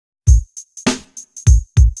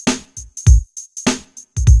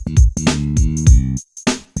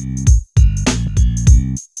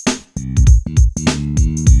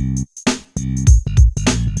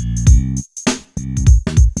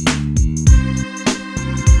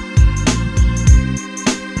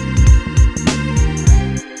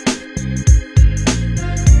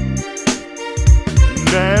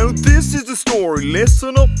story,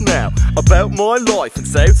 listen up now, about my life in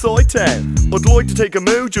Southside town. I'd like to take a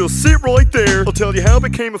mojo, sit right there. I'll tell you how I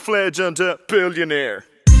became a fledged billionaire.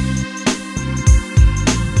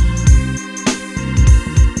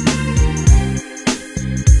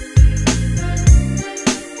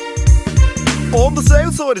 On the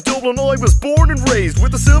south side of Dublin I was born and raised.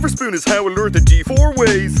 With a silver spoon is how I learned the D4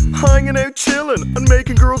 ways. Hanging out, chilling, and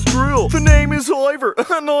making girls drool. The name is Ivor,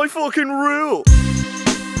 and I fucking rule.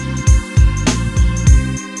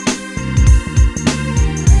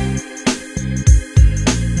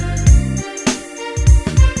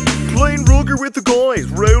 Playing rugger with the guys,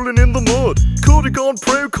 rolling in the mud. Could've gone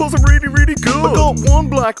proud cause I'm really, really good. I got one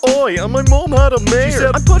black eye and my mum had a mare. She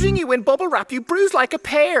said, I'm putting you in bubble wrap, you bruise like a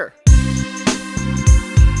pear.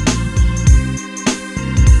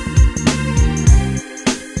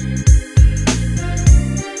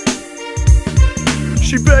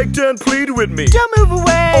 She begged and pleaded with me, don't move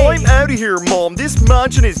away! I'm out of here, mom, this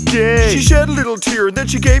mansion is gay. She shed a little tear and then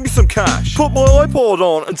she gave me some cash. Put my iPod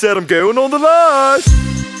on and said I'm going on the lash.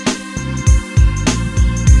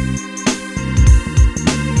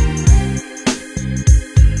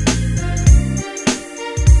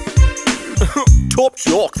 Top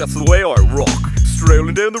shock, that's the way I rock.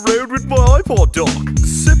 Strolling down the road with my iPod dock.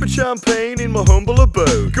 Sipping champagne in my humble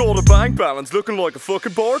abode. Got a bank balance looking like a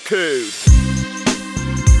fucking barcode.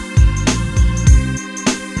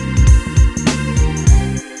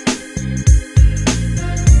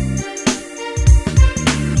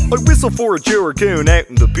 I whistled for a Joer going out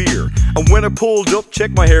in the beer. And when I pulled up,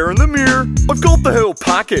 checked my hair in the mirror. I've got the whole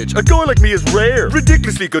package, a guy like me is rare.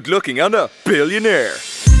 Ridiculously good looking and a billionaire.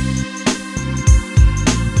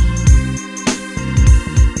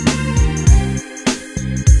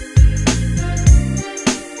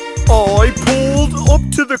 I pulled up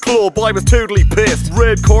to the club, I was totally pissed.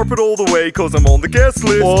 Red carpet all the way cause I'm on the guest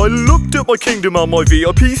list. I looked at my kingdom and my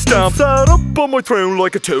VIP stamp. Sat up on my throne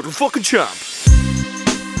like a total fucking champ.